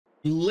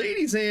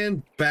Ladies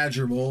and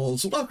badger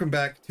moles, welcome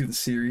back to the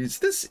series.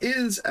 This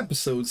is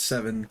episode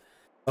 7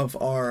 of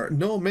our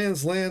No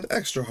Man's Land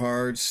Extra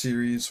Hard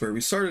series, where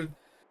we started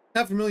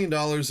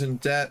 $500,000 in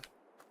debt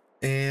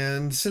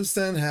and since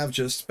then have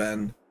just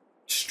been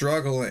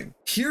struggling.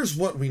 Here's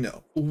what we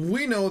know.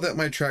 We know that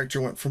my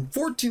tractor went from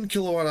 14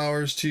 kilowatt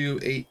hours to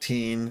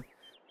 18,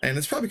 and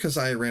it's probably because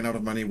I ran out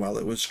of money while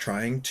it was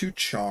trying to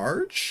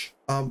charge.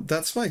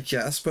 That's my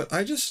guess, but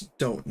I just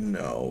don't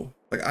know.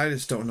 Like, I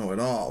just don't know at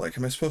all. Like,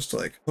 am I supposed to,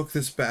 like, hook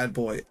this bad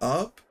boy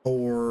up?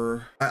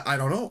 Or, I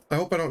don't know. I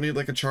hope I don't need,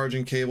 like, a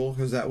charging cable,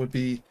 because that would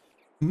be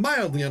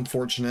mildly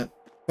unfortunate.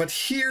 But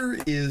here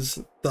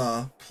is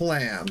the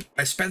plan.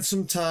 I spent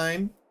some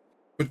time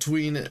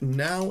between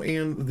now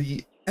and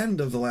the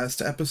end of the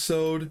last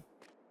episode.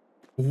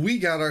 We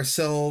got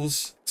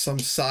ourselves some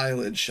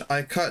silage.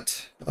 I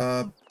cut,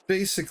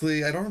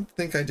 basically, I don't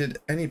think I did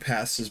any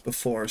passes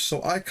before,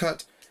 so I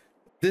cut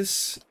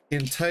this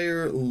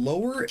entire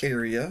lower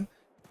area.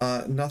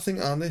 Nothing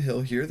on the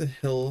hill here. The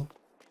hill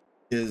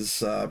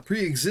is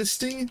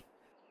pre-existing,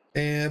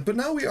 but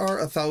now we are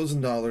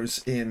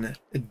 $1,000 in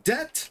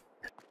debt.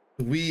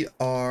 We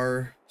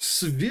are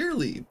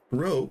severely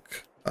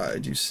broke,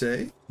 I'd you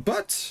say,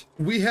 but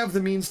we have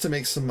the means to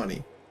make some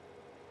money.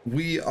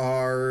 We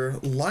are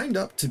lined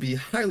up to be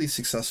highly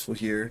successful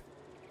here,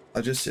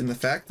 just in the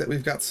fact that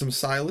we've got some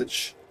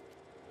silage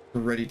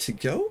ready to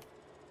go.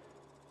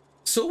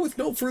 So with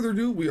no further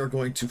ado, we are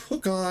going to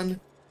hook on.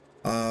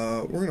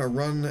 We're gonna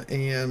run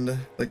and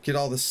like get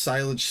all the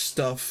silage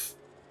stuff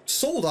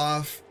sold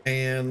off,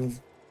 and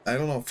I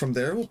don't know, from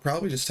there we'll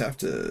probably just have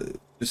to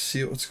just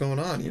see what's going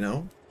on, you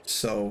know.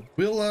 So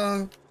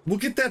we'll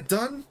get that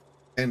done,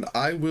 and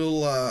I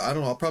will I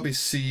don't know, I'll probably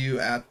see you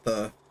at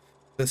the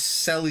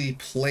Selly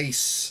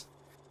place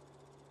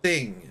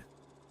thing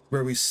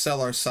where we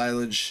sell our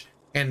silage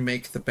and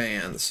make the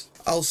bands.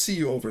 I'll see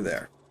you over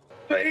there.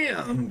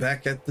 Bam!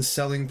 Back at the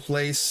selling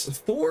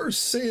place for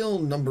sale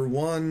number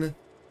 1.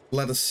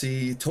 Let us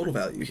see total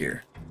value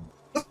here.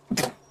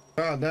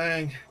 Oh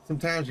dang,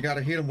 sometimes you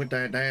gotta hit them with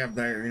that dab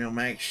there, you know,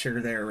 make sure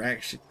they're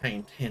actually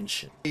paying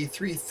attention. A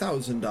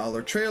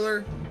 $3,000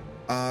 trailer,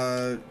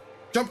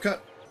 jump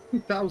cut,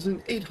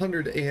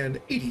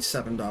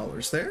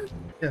 $2,887 there.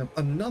 We have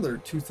another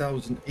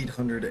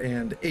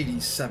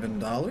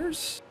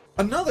 $2,887.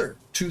 Another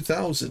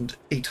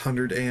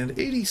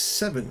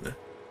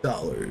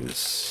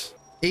 $2,887.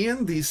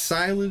 And the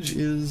silage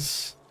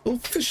is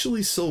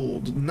officially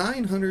sold.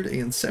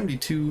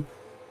 $972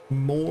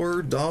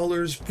 more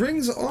dollars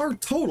brings our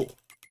total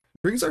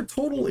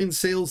in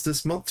sales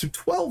this month to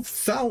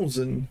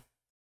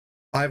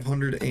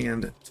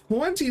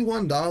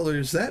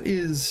 $12,521. That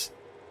is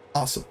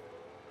awesome.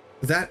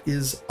 That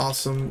is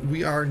awesome.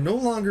 We are no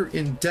longer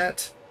in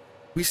debt.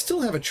 We still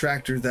have a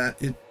tractor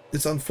that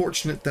it's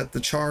unfortunate that the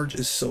charge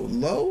is so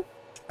low.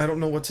 I don't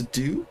know what to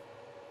do.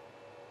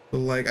 But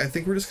like, I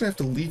think we're just gonna have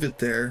to leave it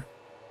there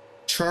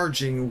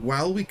charging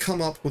while we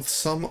come up with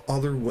some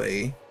other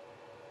way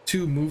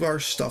to move our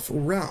stuff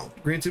around.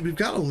 Granted, we've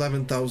got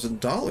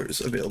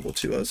 $11,000 available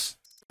to us.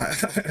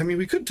 I mean,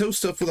 we could tow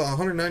stuff with a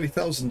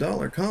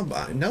 $190,000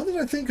 combine. Now that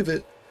I think of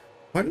it,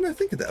 why didn't I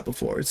think of that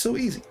before? It's so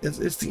easy.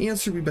 It's the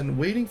answer we've been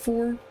waiting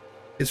for.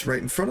 It's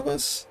right in front of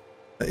us.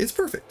 It's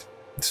perfect.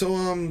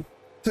 So,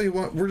 tell you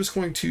what, we're just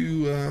going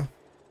to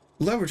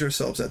leverage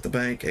ourselves at the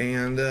bank,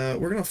 and we're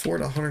going to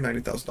afford a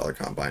 $190,000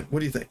 combine.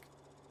 What do you think?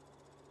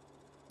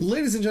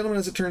 Ladies and gentlemen,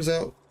 as it turns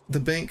out, the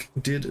bank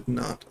did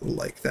not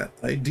like that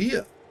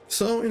idea.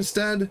 So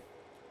instead,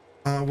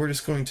 we're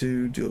just going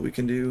to do what we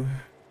can do.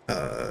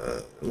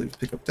 Leave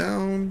pickup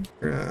down.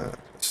 We're gonna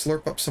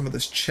slurp up some of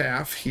this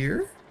chaff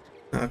here,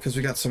 because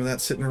we got some of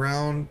that sitting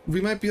around. We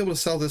might be able to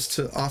sell this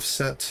to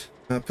offset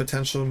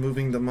potential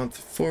moving the month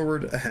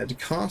forward ahead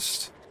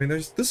cost. I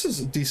mean, this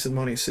is decent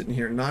money sitting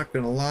here, not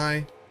gonna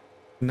lie.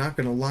 Not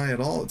gonna lie at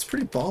all. It's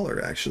pretty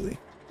baller, actually.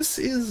 This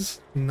is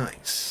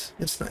nice.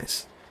 It's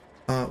nice.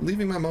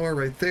 Leaving my mower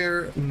right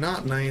there,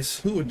 not nice.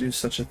 Who would do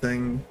such a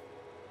thing?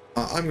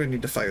 I'm gonna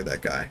need to fire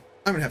that guy.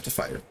 I'm gonna have to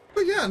fire him.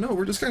 But yeah, no,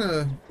 we're just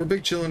we're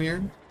big chilling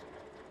here.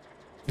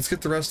 Let's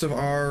get the rest of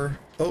our,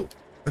 oh,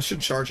 I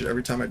should charge it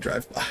every time I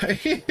drive by.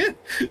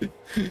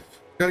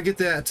 Gotta get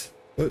that,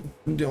 you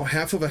know,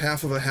 half of a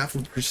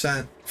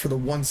percent for the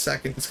 1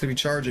 second it's gonna be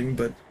charging,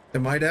 but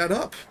it might add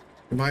up.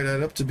 It might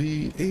add up to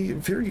be a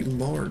very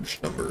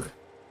large number.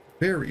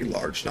 Very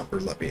large number,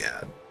 let me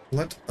add.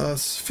 Let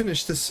us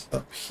finish this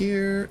up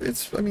here.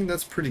 I mean,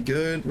 that's pretty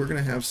good. We're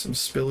gonna have some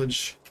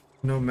spillage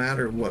no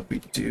matter what we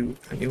do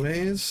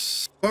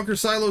anyways. Bunker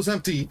silo's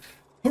empty.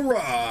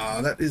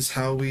 Hurrah! That is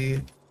how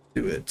we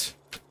do it.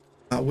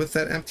 With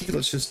that empty,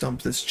 let's just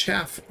dump this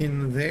chaff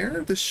in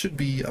there. This should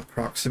be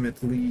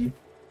approximately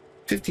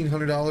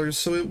 $1,500,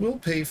 so it will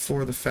pay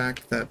for the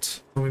fact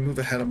that when we move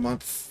ahead a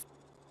month,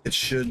 it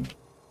should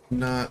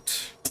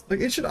not, like,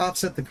 it should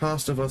offset the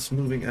cost of us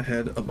moving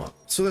ahead a month.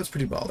 So that's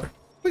pretty baller.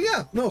 But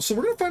yeah, no, so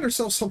we're gonna find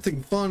ourselves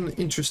something fun,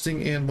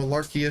 interesting, and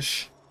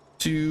malarkey-ish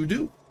to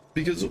do,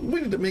 because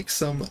we need to make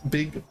some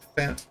big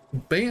fat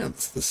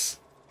bands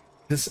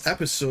this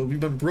episode. We've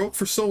been broke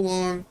for so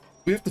long.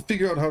 We have to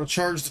figure out how to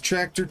charge the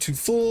tractor to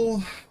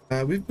full.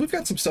 We've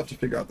got some stuff to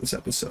figure out this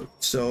episode.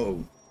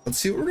 So let's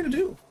see what we're going to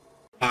do.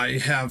 I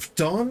have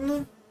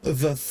done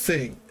the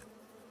thing.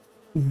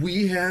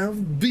 We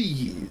have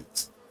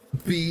bees.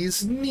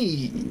 Bees'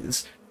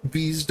 knees.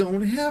 Bees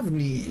don't have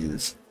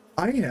knees.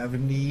 I have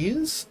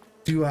knees.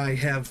 Do I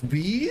have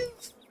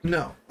bees?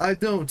 No, I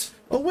don't.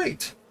 Oh,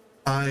 wait.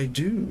 I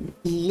do.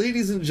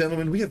 Ladies and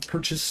gentlemen, we have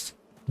purchased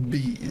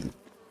bees.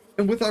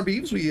 And with our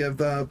bees, we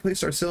have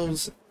placed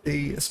ourselves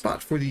a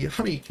spot for the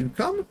honey to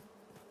come.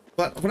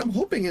 But what I'm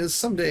hoping is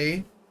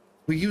someday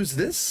we use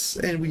this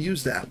and we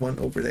use that one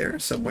over there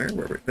somewhere,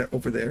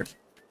 over there.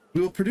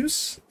 We will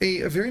produce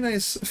a very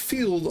nice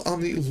field on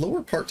the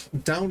lower part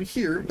down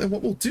here. And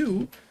what we'll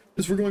do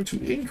is we're going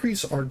to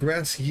increase our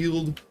grass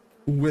yield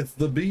with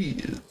the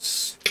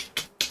bees.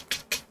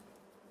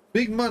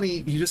 Big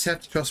money. You just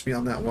have to trust me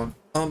on that one.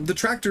 The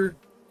tractor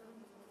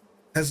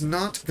has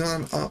not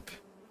gone up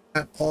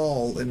at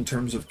all in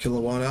terms of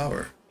kilowatt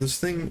hour. This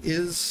thing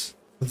is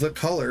the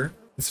color.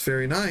 It's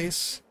very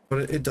nice,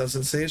 but it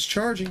doesn't say it's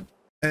charging.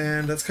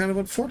 And that's kind of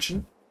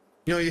unfortunate.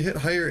 You know, you hit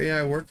hire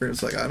AI worker,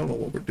 it's like, I don't know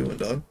what we're doing,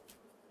 Doug.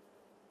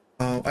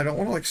 I don't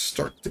want to like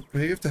start,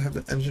 maybe you have to have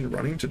the engine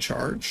running to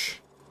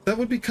charge. That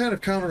would be kind of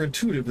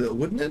counterintuitive though,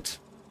 wouldn't it?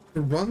 To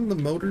run the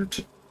motor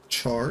to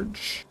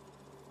charge?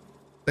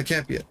 That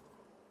can't be it.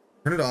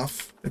 Turn it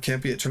off. That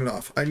can't be it. Turn it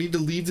off. I need to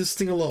leave this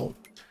thing alone.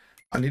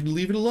 I need to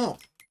leave it alone.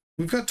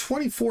 We've got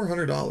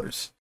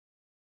 $2,400.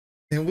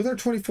 And with our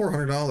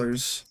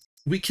 $2,400,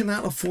 we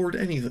cannot afford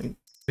anything.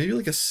 Maybe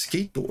like a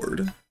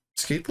skateboard.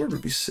 Skateboard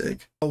would be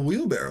sick. A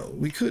wheelbarrow.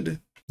 We could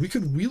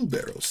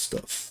wheelbarrow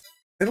stuff.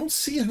 I don't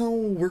see how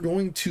we're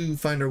going to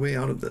find our way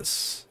out of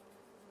this.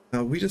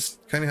 We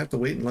just kind of have to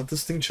wait and let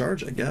this thing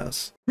charge, I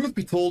guess. Truth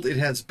be told, it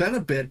has been a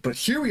bit, but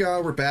here we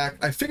are, we're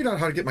back. I figured out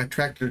how to get my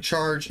tractor to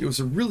charge. It was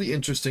a really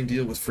interesting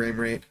deal with frame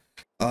rate.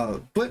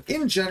 But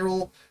in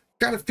general,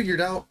 got it figured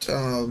out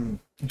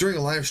during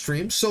a live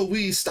stream. So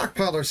we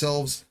stockpiled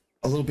ourselves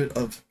a little bit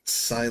of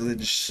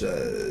silage,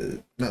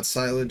 not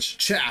silage,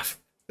 chaff.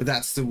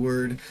 That's the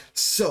word.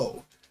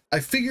 So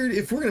I figured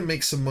if we're going to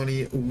make some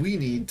money, we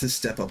need to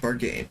step up our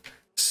game.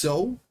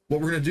 So what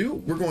we're going to do,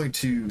 we're going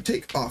to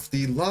take off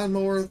the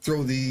lawnmower,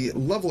 throw the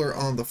leveler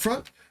on the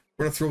front,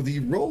 we're going to throw the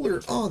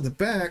roller on the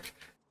back,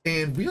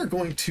 and we are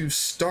going to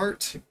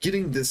start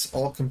getting this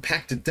all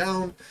compacted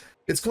down.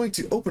 It's going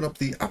to open up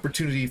the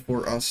opportunity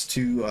for us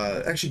to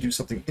actually do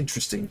something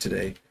interesting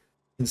today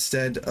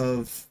instead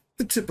of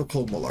the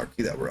typical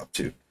malarkey that we're up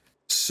to.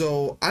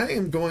 So I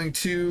am going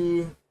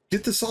to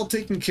get this all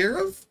taken care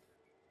of.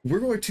 We're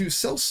going to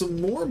sell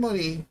some more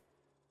money,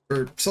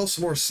 or sell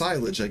some more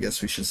silage, I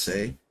guess we should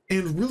say.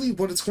 And really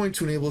what it's going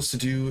to enable us to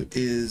do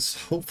is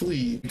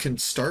hopefully we can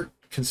start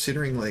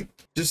considering like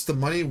just the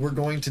money we're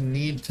going to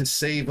need to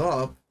save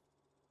up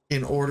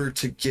in order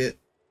to get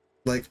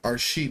like our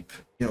sheep,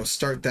 you know,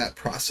 start that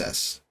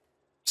process.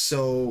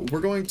 So we're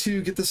going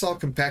to get this all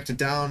compacted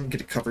down, get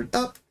it covered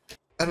up.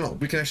 I don't know,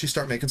 we can actually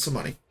start making some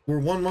money. We're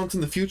 1 month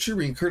in the future.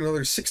 We incurred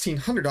another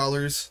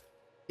 $1,600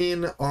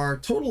 in our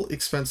total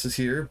expenses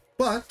here,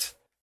 but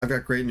I've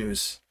got great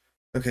news.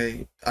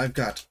 Okay, I've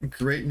got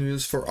great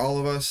news for all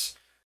of us.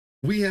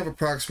 We have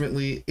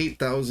approximately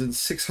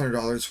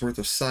 $8,600 worth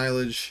of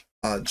silage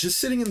just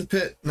sitting in the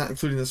pit, not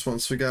including this one.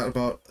 So we got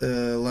about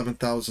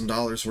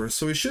 $11,000 worth.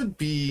 So we should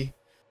be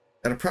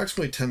at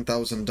approximately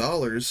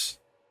 $10,000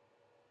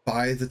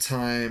 by the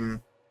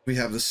time we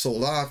have this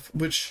sold off,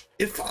 which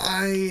if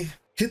I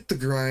hit the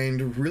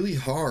grind really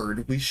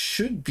hard, we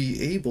should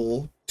be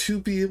able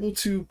to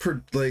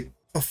like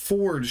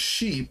afford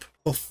sheep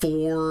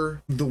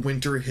before the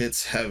winter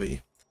hits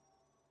heavy.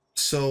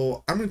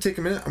 So I'm going to take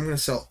a minute. I'm going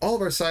to sell all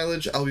of our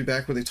silage. I'll be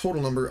back with a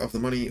total number of the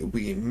money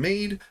we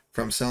made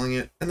from selling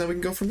it, and then we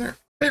can go from there.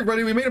 Hey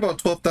everybody, we made about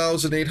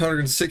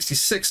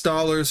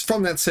 $12,866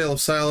 from that sale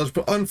of silage,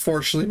 but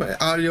unfortunately my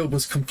audio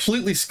was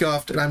completely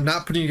scuffed, and I'm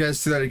not putting you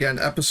guys through that again.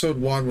 Episode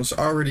 1 was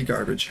already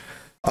garbage.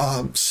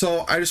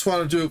 So I just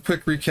want to do a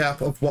quick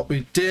recap of what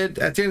we did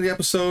at the end of the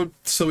episode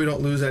so we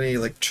don't lose any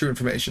like true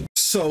information.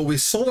 So we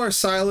sold our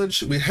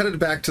silage, we headed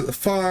back to the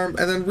farm,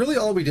 and then really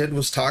all we did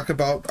was talk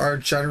about our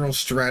general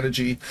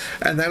strategy,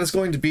 and that is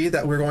going to be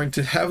that we're going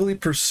to heavily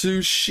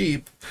pursue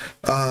sheep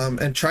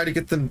and try to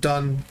get them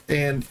done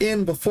and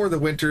in before the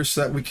winter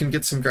so that we can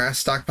get some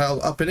grass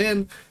stockpiled up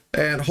and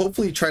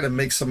hopefully try to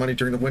make some money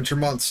during the winter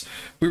months.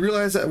 We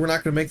realize that we're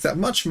not going to make that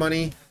much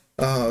money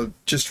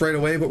just right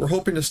away, but we're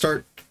hoping to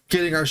start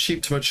getting our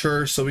sheep to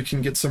mature so we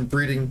can get some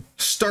breeding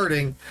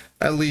starting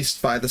at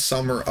least by the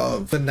summer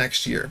of the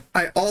next year.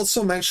 I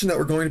also mentioned that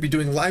we're going to be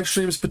doing live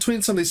streams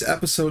between some of these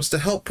episodes to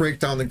help break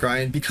down the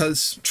grind,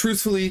 because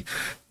truthfully,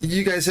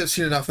 you guys have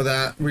seen enough of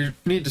that. We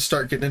need to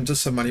start getting into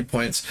some money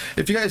points.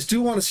 If you guys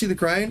do want to see the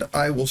grind,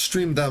 I will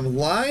stream them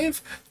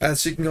live,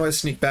 so you can always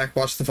sneak back,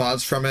 watch the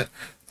VODs from it.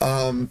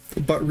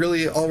 But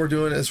really all we're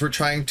doing is we're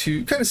trying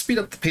to kind of speed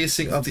up the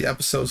pacing of the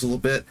episodes a little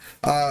bit.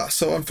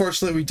 So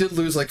unfortunately we did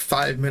lose like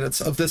 5 minutes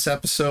of this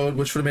episode,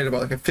 which would have made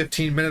about like a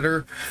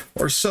 15-minute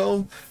or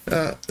so.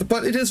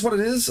 But it is what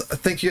it is.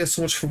 Thank you guys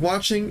so much for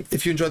watching.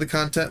 If you enjoy the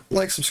content,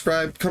 like,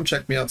 subscribe, come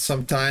check me out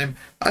sometime.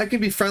 I can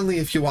be friendly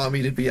if you want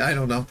me to be, I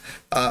don't know.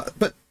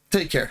 But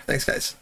take care. Thanks, guys.